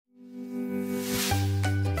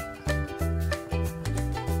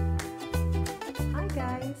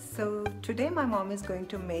Today my mom is going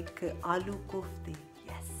to make aloo kofthay.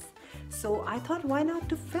 Yes. So I thought, why not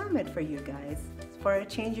to film it for you guys? For a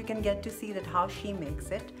change, you can get to see that how she makes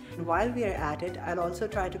it. And while we are at it, I'll also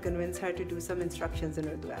try to convince her to do some instructions in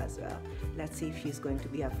Urdu as well. Let's see if she's going to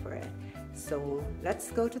be up for it. So let's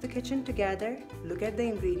go to the kitchen together, look at the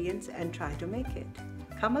ingredients and try to make it.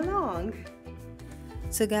 Come along.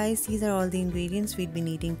 So guys, these are all the ingredients we'd be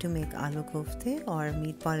needing to make aloo kofthay or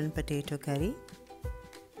meatball and potato curry.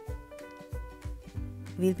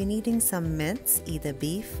 We'll be needing some mince, either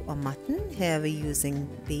beef or mutton. Here we're using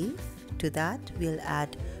beef. To that we'll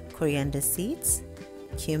add coriander seeds,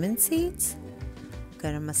 cumin seeds,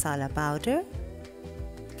 Garam Masala Powder,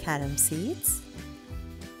 Carom Seeds,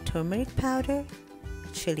 Turmeric Powder,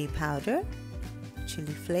 Chilli Powder,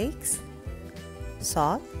 Chilli Flakes,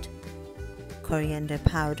 salt, Coriander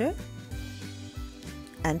Powder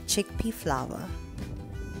and Chickpea Flour.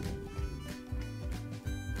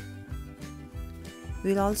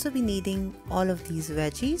 We'll also be needing all of these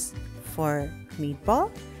veggies for meatball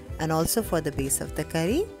and also for the base of the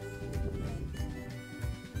curry.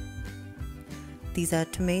 These are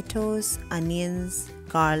tomatoes, onions,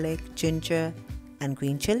 garlic, ginger and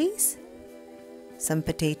green chilies, some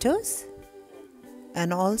potatoes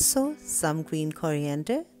and also some green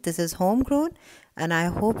coriander. This is homegrown and I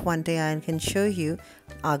hope one day I can show you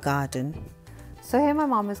our garden. So here my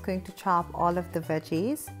mom is going to chop all of the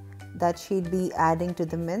veggies that she'd be adding to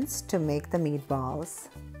the mince to make the meatballs.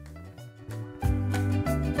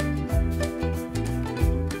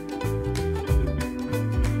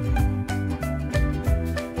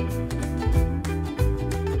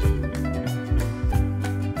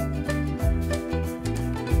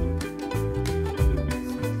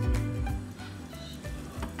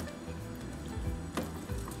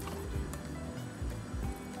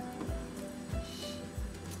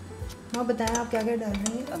 हाँ बताएं आप क्या क्या डाल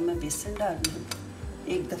रही हैं? अब मैं बेसन डाल रही हूँ।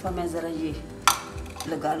 एक दफ़ा मैं ज़रा ये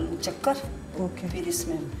लगा लूँ चक्कर। ओके। फिर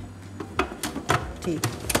इसमें ठीक।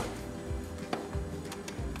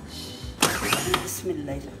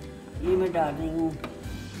 बिस्मिल्लाह। ये मैं डाल रही हूँ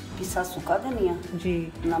पिसा सूखा धनिया जी,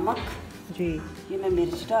 नमक जी, ये मैं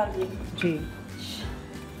मिर्च डाल रही हूँ जी,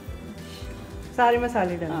 सारे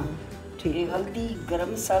मसाले डाल। हाँ ठीक। ये हल्दी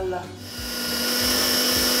गरम मसाला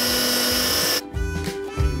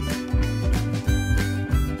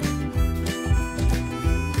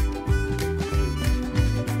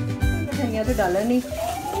तो डाला नहीं,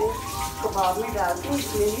 वो कबाब में डाल के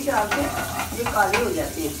इसमें भी डाल के ये काले हो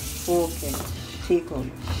जाते हैं। ओके ठीक हो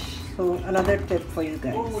गया। So another tip for you वो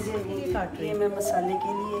गाइस। मुझे ये मैं मसाले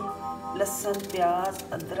के लिए लहसुन प्याज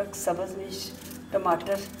अदरक सब्ज़ मिर्च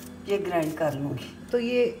टमाटर ये ग्राइंड कर लूँगी। तो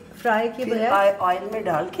ये फ्राई के फिर बगैर ऑयल में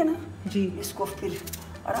डाल के ना जी इसको फिर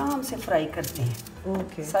आराम से फ्राई करते हैं।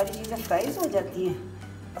 ओके। सारी चीज़ें फ्राई हो जाती हैं,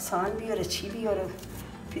 आसान भी और अच्छी भी। और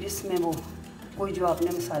फिर इसमें वो कोई जो आपने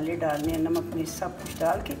मसाले डालने हैं नमक मिर्च सब कुछ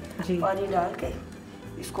डाल के पानी डाल के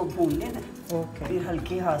इसको भून लेना। ओके। फिर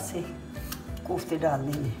हल्के हाथ से कोफ्ते डाल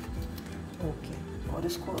देने। ओके। और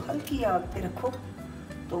इसको हल्की आग पे रखो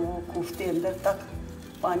तो वो कोफ्ते अंदर तक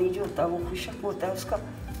पानी जो होता है वो खुश्क होता है उसका।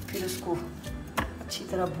 फिर उसको अच्छी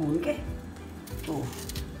तरह भून के तो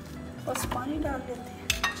बस पानी डाल देते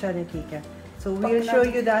हैं। चलिए ठीक है। So we will show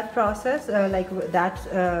you that process, like that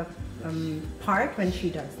part when she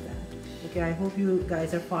does that. Okay, I hope you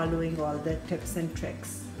guys are following all the tips and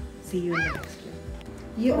tricks. See you in the next video.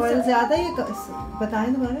 ये oil ज़्यादा ये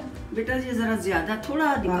बताएं दोबारा? बेटा ये ज़रा ज़्यादा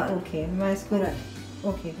थोड़ा निकालो। Okay, मैं इसको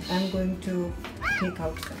okay, I'm going to take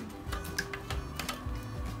out some.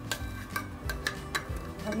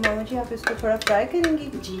 अब मामा जी आप इसको थोड़ा फ्राई करेंगी?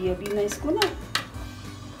 जी अभी मैं इसको ना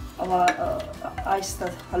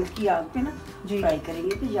आहिस्ता हल्की आग पे ना फ्राई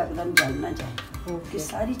करेंगे कि एकदम जल ना जाए। ओके।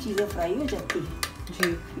 सारी चीज़ें फ्राई हो जाती हैं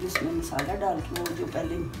जी। फिर इसमें मसाला डाल के वो जो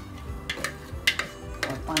पहले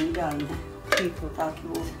और पानी डालना है ठीक हो ताकि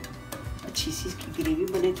वो अच्छी सी इसकी ग्रेवी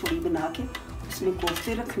बने। थोड़ी बना के उसमें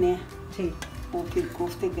कोफ्ते रखने हैं। ठीक। वो फिर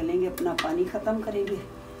कोफ्ते गलेंगे अपना पानी ख़त्म करेंगे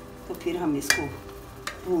तो फिर हम इसको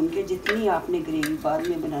भून के जितनी आपने ग्रेवी बाद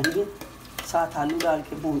में बनानी है साथ आलू डाल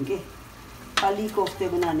के भून के खाली कोफ्ते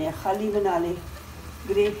बनाने हैं। खाली बना लें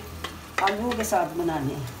आलूओं के साथ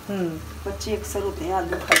बनाने हैं। बच्चे अक्सर होते हैं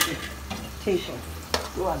आलू खाते। ठीक है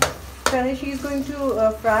तो आलू So she is going to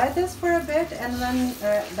fry this for a bit and when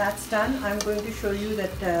that's done I'm going to show you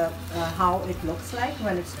that how it looks like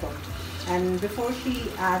when it's cooked. And before she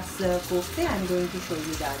adds the kofthay I'm going to show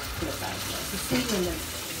you that clip as well. So see you in the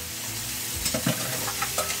next.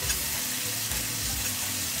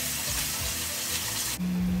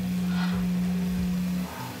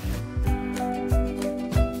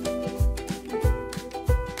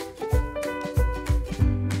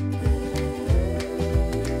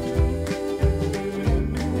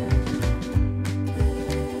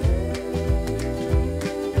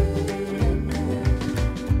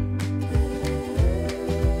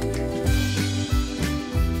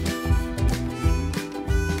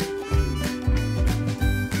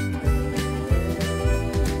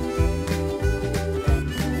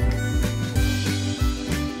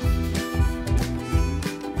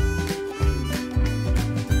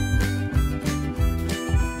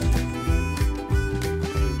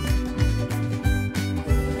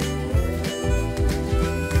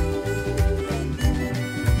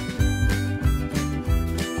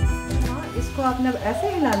 इसको आपने अब ऐसे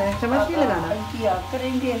हिलाना है, चम्मच नहीं लगाना? हल्की आग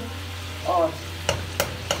करेंगे और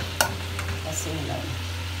ऐसे हिलाएंगे।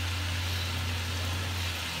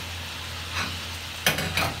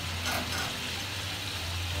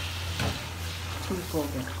 ठीक हो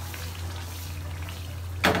गया।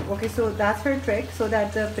 Okay, so that's her trick, so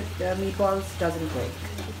that the meatballs doesn't break.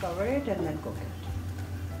 Cover it and then cook it.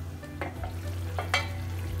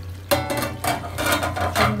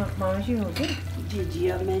 मामा जी हो गई? जी जी,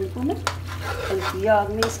 अब मैं इनको ना हल्की आग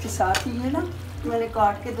में इसके साथ ही है ना, मैंने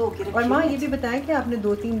काट के धो के रखी। और माँ ये भी बताया कि आपने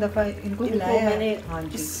 2-3 दफ़ा इनको हिलाया? मैंने हाँ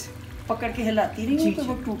जी, पकड़ के हिलाती रही हूँ तो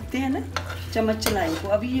वो टूटते हैं ना, चम्मच चलाएं को।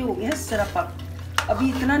 अभी ये हो गया जरा पक, अभी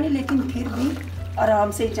इतना नहीं लेकिन फिर भी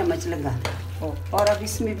आराम से ही चम्मच लगा। और अब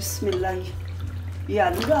इसमें बिस्मिल्लाह ये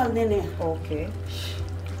आलू डाल देने हैं। ओके,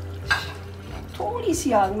 थोड़ी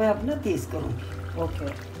सी आग में अपना तेज़ करूँगी। ओके,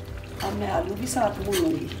 अब मैं आलू भी साथ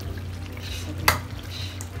भूनूंगी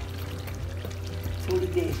थोड़ी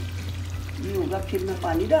देर। ये होगा फिर मैं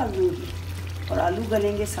पानी डाल दूँगी और आलू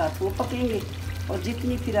गलेंगे, साथ वो पकेंगे। और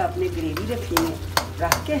जितनी फिर आपने ग्रेवी रखनी है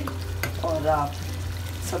रख के और आप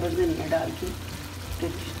सब्ज़ धनिया डाल के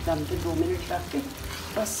फिर दम पे 2 मिनट रख के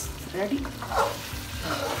बस ready.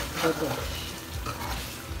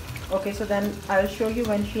 Okay, so then I'll show you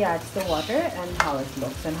when she adds the water and how it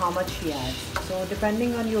looks and how much she adds. So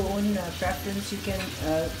depending on your own preference, you can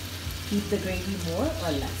keep the gravy more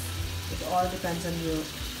or less. It all depends on your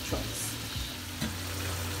choice.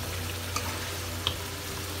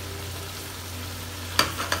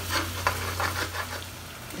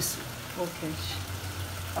 Okay.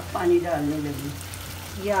 अब पानी डालने लगी।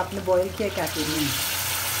 ये आपने boil किया क्या?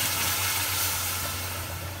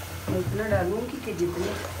 इतना डालूंगी कि जितने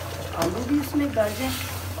आलू भी उसमें गल जाए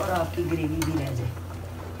और आपकी ग्रेवी भी रह जाए।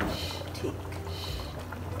 ठीक।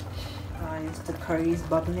 Guys, the curry is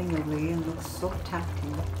bubbling away and looks so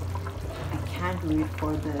tempting. I can't wait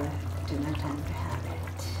for the dinner time to have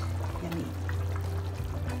it. Yummy.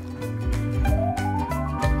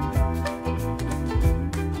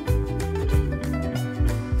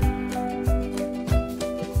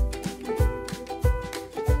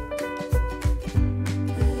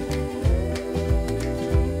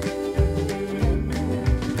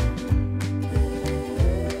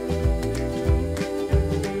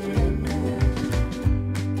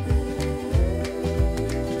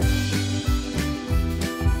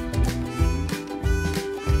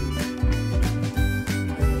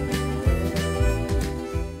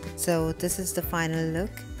 So this is the final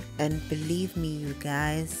look, and believe me you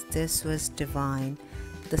guys, this was divine.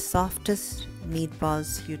 The softest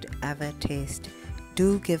meatballs you'd ever taste.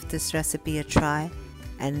 Do give this recipe a try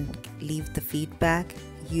and leave the feedback.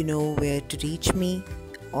 You know where to reach me.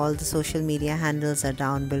 All the social media handles are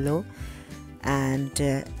down below. And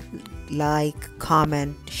like,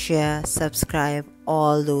 comment, share, subscribe,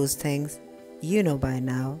 all those things. You know by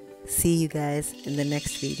now. See you guys in the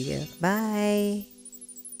next video. Bye.